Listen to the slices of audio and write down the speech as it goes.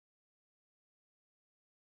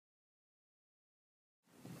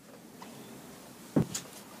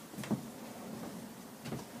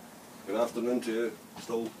Good afternoon to you.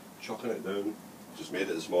 Still chucking it down. Just made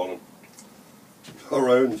it this morning.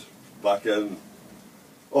 Around, back in.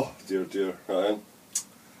 Oh dear, dear.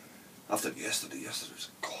 After yesterday was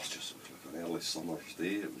gorgeous. It was like an early summer's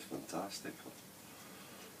day. It was fantastic.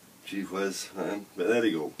 Gee whiz. But there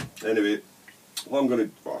you go. Anyway, what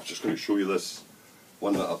I'm just going to show you this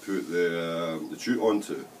one that I put the jute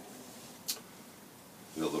onto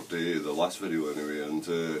the other day, the last video anyway, and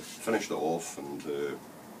finished it off, and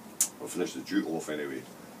I finished the jute off anyway.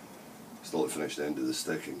 Still to finish the end of the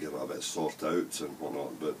stick and give it a bit of sort out and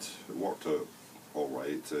whatnot, but it worked out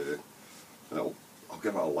alright. And I'll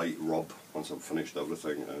give it a light rub once I've finished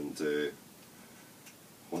everything, and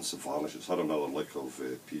once the varnish, it's had another lick of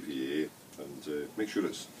PVA, and make sure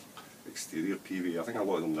it's exterior PVA. I think a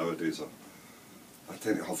lot of them nowadays I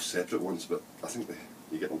tend to have separate ones, but I think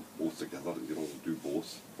you get them both together, you know, do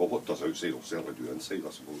both. Well, what does outside will certainly do inside, I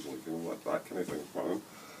suppose, like, you know, like that kind of thing.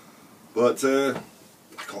 But I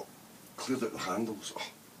cleared out the handles.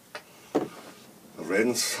 Oh, the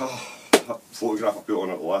rents. Oh, that photograph I put on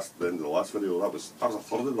at the end of the last video, that was a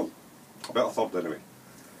third of them. About a third anyway.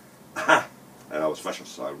 And I was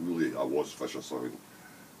vicious. I was vicious. I mean,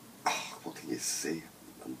 what can you say?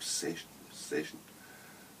 Obsession.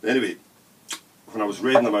 Anyway, when I was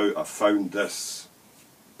reading them out, I found this.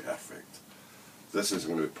 Perfect. This is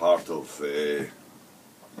going to be part of the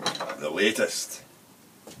latest.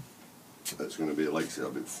 It's going to be, like I said,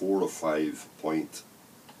 about 4 or 5 point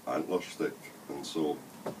antler stick, and so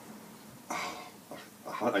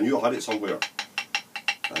I knew I had it somewhere,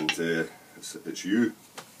 and it's you.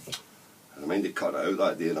 And I minded cutting it out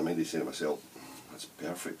that day, and I minded saying to myself, that's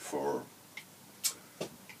perfect for.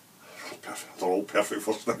 They're all perfect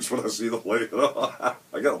for sticks when I see them, like, I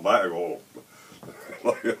get them back and go.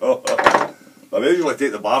 I usually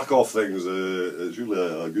take the bark off things. It's usually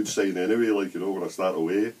a good sign anyway, like, you know, when I start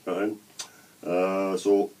away.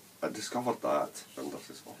 So I discovered that, and I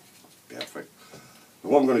said, oh, that's perfect.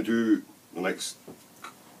 And what I'm going to do the next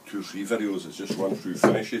 2 or 3 videos is just run through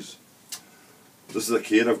finishes. This is a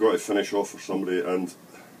cane I've got to finish off for somebody, and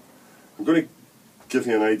I'm going to give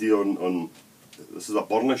you an idea on this is a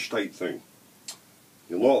burnish type thing.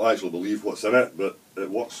 You'll not actually believe what's in it, but it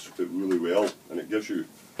works really well, and it gives you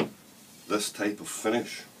this type of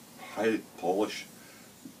finish, high polish,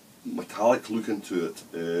 metallic look into it,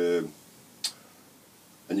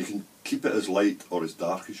 and you can keep it as light or as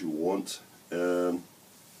dark as you want, but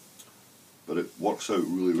it works out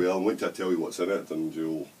really well. And wait till I tell you what's in it, and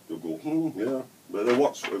you'll go, yeah, but it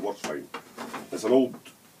works fine. It's an old,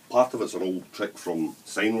 part of it's an old trick from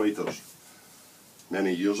sign writers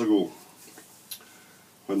many years ago,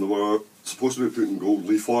 when they were supposed to be putting gold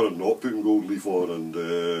leaf on and not putting gold leaf on, and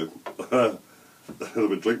they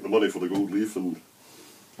would drink the money for the gold leaf and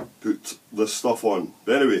put this stuff on.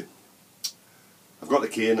 But anyway, I've got the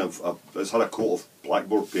cane. It's had a coat of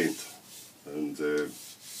blackboard paint, and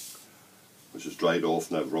which is dried off,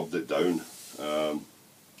 and I've rubbed it down,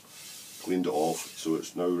 cleaned it off, so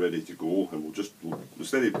it's now ready to go. And we'll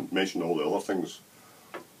instead of mentioning all the other things,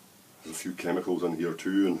 there's a few chemicals in here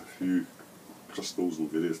too, and a few crystals and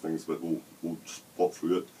various things, but we'll just pop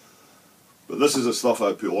through it. But this is the stuff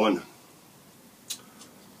I put on,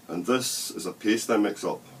 and this is a paste I mix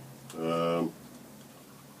up. In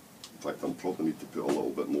fact, I probably need to put a little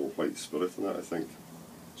bit more white spirit in it, I think.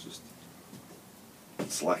 It's just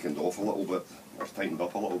slackened off a little bit, or tightened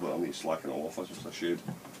up a little bit. I need to slacken it off, it's just a shade.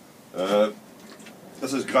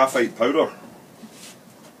 This is graphite powder.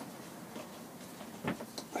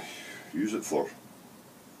 Use it for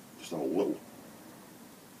just a little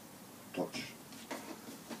touch.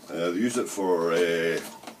 They use it for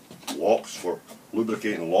locks, for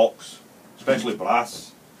lubricating locks, especially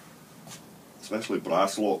brass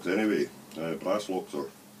locks anyway. Brass locks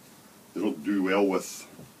they don't do well with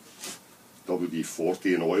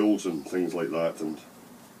WD-40 and oils and things like that, and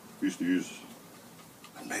used to use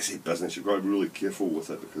a messy business. You've got to be really careful with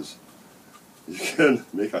it, because you can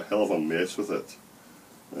make a hell of a mess with it.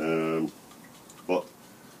 But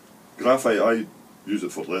graphite, I use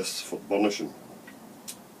it for this, for burnishing,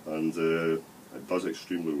 and it does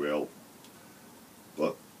extremely well.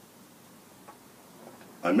 But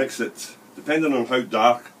I mix it, depending on how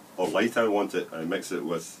dark or light I want it, I mix it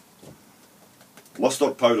with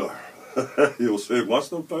mustard powder. You'll say,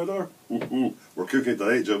 mustard powder? We're cooking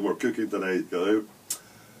tonight, Jim, we're cooking tonight. You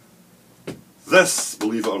know? This,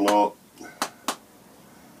 believe it or not,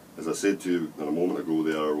 as I said to you a moment ago,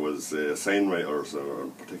 there was sign writers,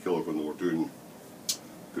 in particular when they were putting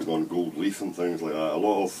on gold leaf and things like that. A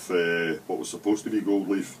lot of what was supposed to be gold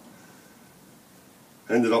leaf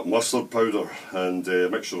Ended up mustard powder and a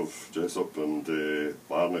mixture of Jessup and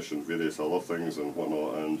Burnish and various other things and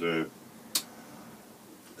whatnot, and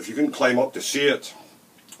if you couldn't climb up to see it,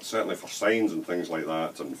 certainly for signs and things like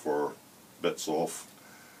that and for bits off,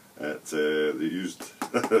 they used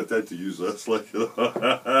I tend to use this, like, you know.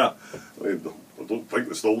 I don't think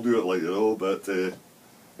they still do it, like, you know, but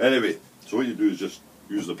anyway, so what you do is just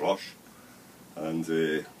use the brush and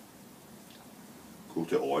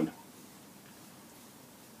coat it on.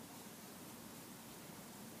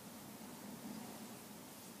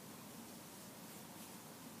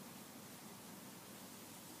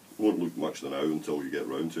 Won't look much now until you get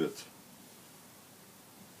round to it.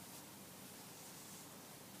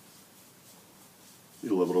 Be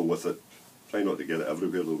liberal with it. Try not to get it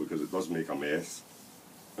everywhere though, because it does make a mess.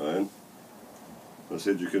 Right? As I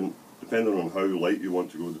said, you can, depending on how light you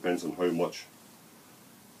want to go, depends on how much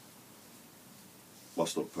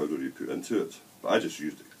mustard powder you put into it. But I just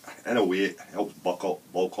used it. In a way, it helps bulk up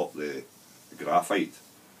the graphite.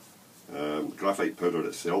 Graphite powder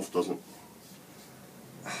itself doesn't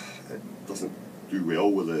do well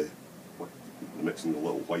with the mixing the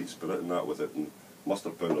little white spirit and that with it, and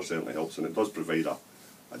mustard powder certainly helps, and it does provide a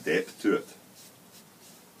depth to it.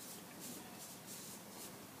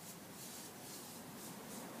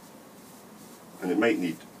 And it might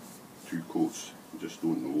need 2 coats, you just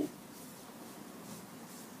don't know.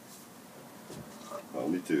 I'll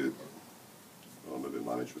need to maybe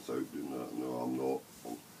manage without doing that. No, I'm not.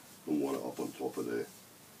 I don't want it up on top of the,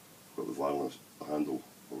 got the varnish handle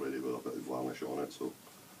already with a bit of varnish on it, so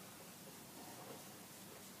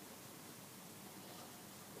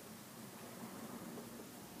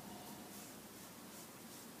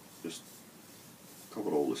just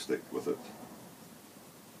cover all the stick with it.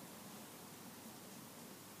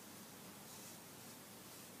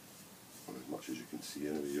 As much as you can see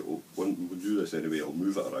anyway. When we do this anyway, I'll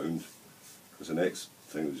move it around, because the next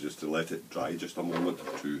thing is just to let it dry just a moment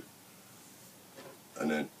or two, and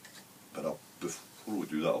then, but before we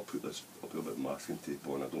do that, I'll put a bit of masking tape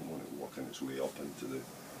on. I don't want it working its way up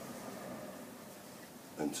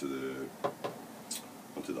onto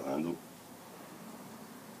the handle.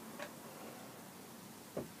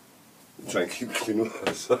 Try and keep clean with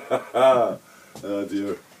this. Oh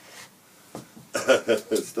dear.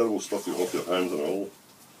 It's terrible stuff to off your hands and all.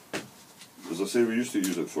 As I say, we used to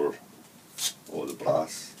use it for the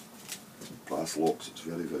brass locks. It's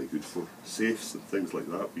very, very good for safes and things like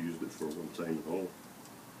that. We used it for one time and all.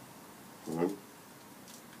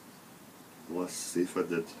 The last safe I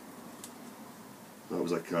did, that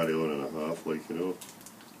was a carry-on and a half, like, you know.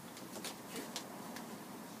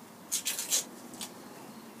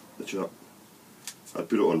 The chap, I'd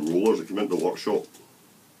put it on rollers. It came into the workshop,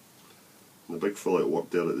 and the big fella that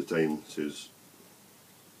worked there at the time says,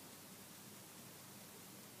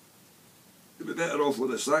 "You'd be better off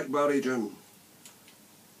with a sack barry, Jim."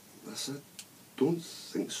 I said, "Don't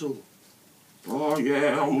think so." "Oh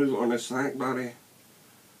yeah, I'll move it on a sack barry."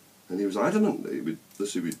 And he was adamant that he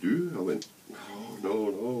would do. I went,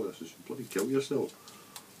 "Oh no, this is bloody kill yourself."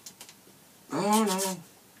 "Oh no."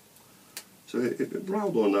 So it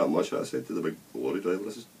rattled on that much. I said to the big lorry driver,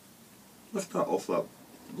 I said, "Lift that off that.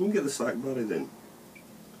 Go and get the sack barry then."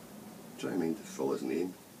 Try to mind to fill his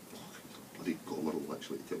name. Bloody Gomeril,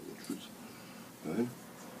 actually, to tell you the truth. Right?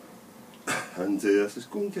 And I says,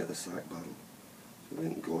 "Go and get the sack barrel." So I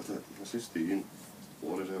went and got it. I says to Ian,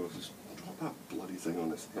 lorry driver, I says, "Drop that bloody thing on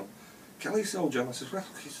this thing. Kill yourself, Jim." I says, "Well,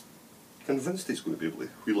 he's convinced he's going to be able to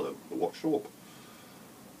wheel it out in the workshop."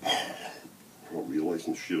 Not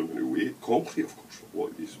realising sheer amount of weight. Concrete, of course, for a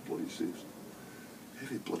lot of these bloody safes.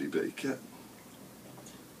 Heavy bloody bit of kit.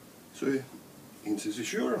 So Ian says, "You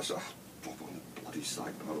sure?" I said, "Drop on the bloody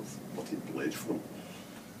sack barrel, bloody pledge for him."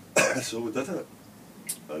 So we did it.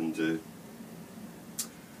 And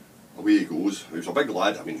away he goes. He was a big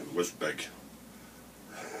lad. I mean, he was big.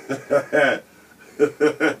 We're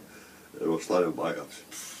standing back.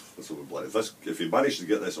 If he manages to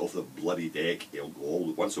get this off the bloody deck, he'll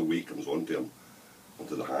go once a week. Comes onto him,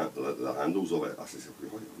 onto the handles of it. I said,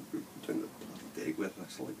 "What are you doing the bloody deck with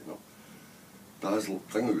this?" Like, you know. But his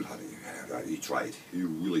thing was, he tried. He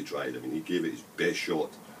really tried. I mean, he gave it his best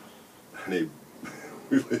shot, and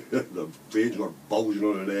the veins were bulging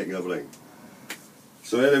on the neck and everything.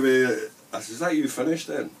 So anyway, I says, "Is that you finished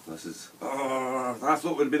then?" I says, "Oh, I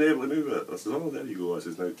thought we'd been able to move it." I says, "Oh, there you go." I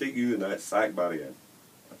says, "Now take you and that sack barry in.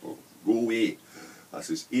 Go away." I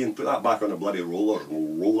says, "Ian, put that back on the bloody rollers and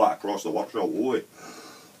we'll roll that across the workshop away."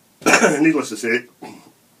 Needless to say,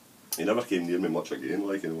 he never came near me much again,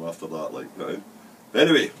 like, you know, after that, like, you know.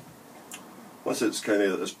 Anyway, once it's kind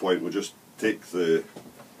of at this point, we'll just take the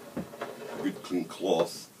good clean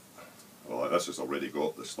cloth, well, like this has already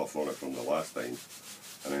got the stuff on it from the last time,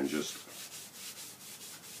 and then just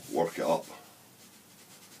work it up.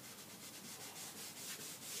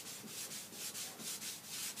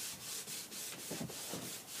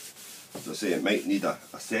 As I say, it might need a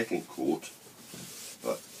second coat,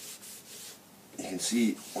 but you can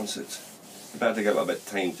see once it's better to give it a bit of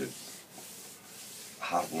time to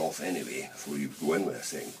harden off anyway before you go in with a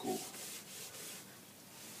second coat.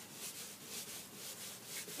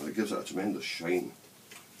 But it gives it a tremendous shine.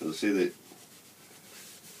 As I say,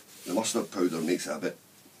 the mustard powder makes it a bit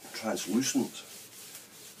translucent,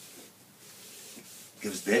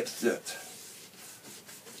 gives depth to it.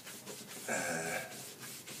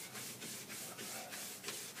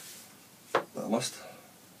 But I must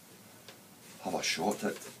have a shot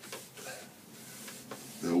at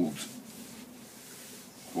the old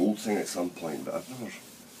gold thing at some point, but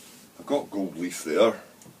I've got gold leaf there,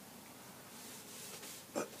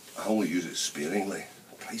 but I only use it sparingly.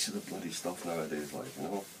 The price of the bloody stuff nowadays, like, you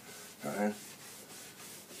know.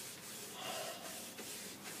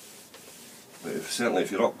 But certainly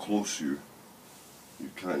if you're up close, you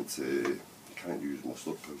can't use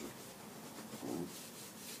mustard powder.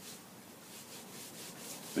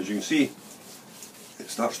 As you can see, it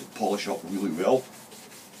starts to polish up really well.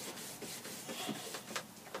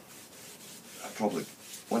 Probably,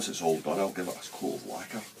 once it's all done, I'll give it a coat of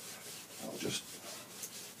lacquer. I'll just,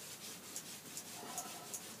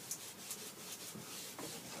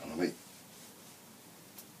 and I might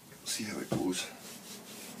see how it goes.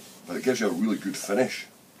 But it gives you a really good finish.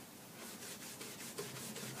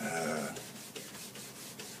 It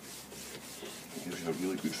gives you a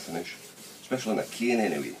really good finish, especially on a cane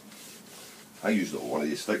anyway. I used it on one of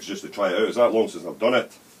these sticks just to try it out. It's that long since I've done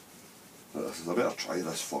it. But I better try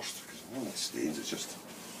this first, because one of the stains, it's just,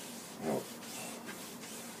 you know,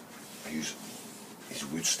 I use these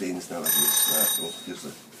wood stains nowadays. Oh, here's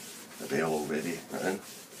the bell already.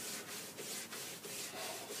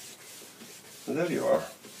 So there you are.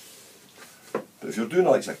 But if you're doing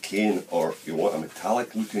like a cane, or you want a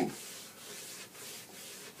metallic looking,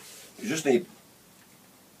 you just need to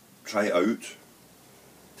try it out.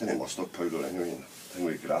 Tinny mustard powder anyway, thing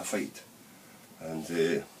with graphite, and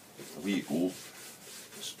away you go.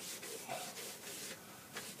 Just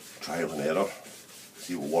trial and error,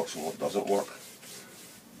 see what works and what doesn't work.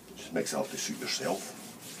 Just mix it up to suit yourself.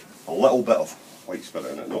 A little bit of white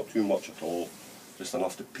spirit in it, not too much at all, just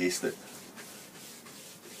enough to paste it.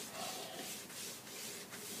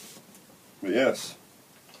 But yes,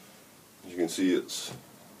 as you can see, it's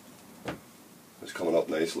coming up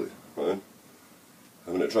nicely, right?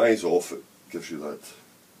 And when it dries off, it gives you that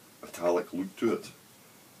metallic look to it.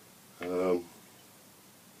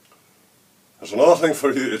 There's another thing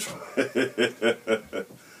for you to try.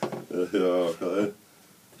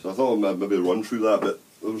 So I thought I'd maybe run through that, but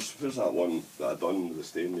here's that one that I done with the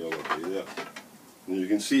stain the other day there. And you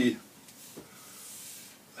can see,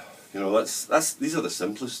 you know, these are the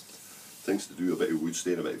simplest things to do: a bit of wood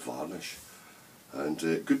stain, a bit of varnish, and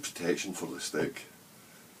good protection for the stick.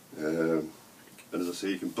 And as I say,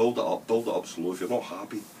 you can build it up slow. If you're not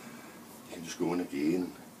happy, you can just go in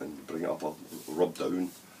again and bring it up, rub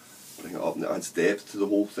down, bring it up, and it adds depth to the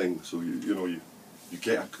whole thing. So you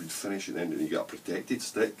get a good finish, and then you get a protected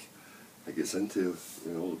stick. It gets into,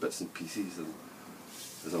 you know, the bits and pieces, and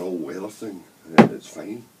it's an all-weather thing, and it's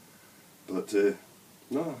fine. But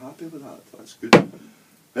no, I'm happy with that. That's good.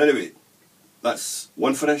 Anyway, that's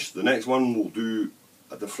one finish. The next one we'll do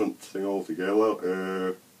a different thing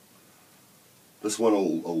altogether.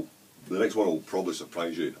 The next one will probably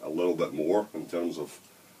surprise you a little bit more in terms of,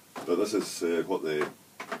 but this is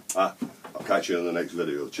I'll catch you in the next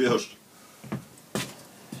video. Cheers!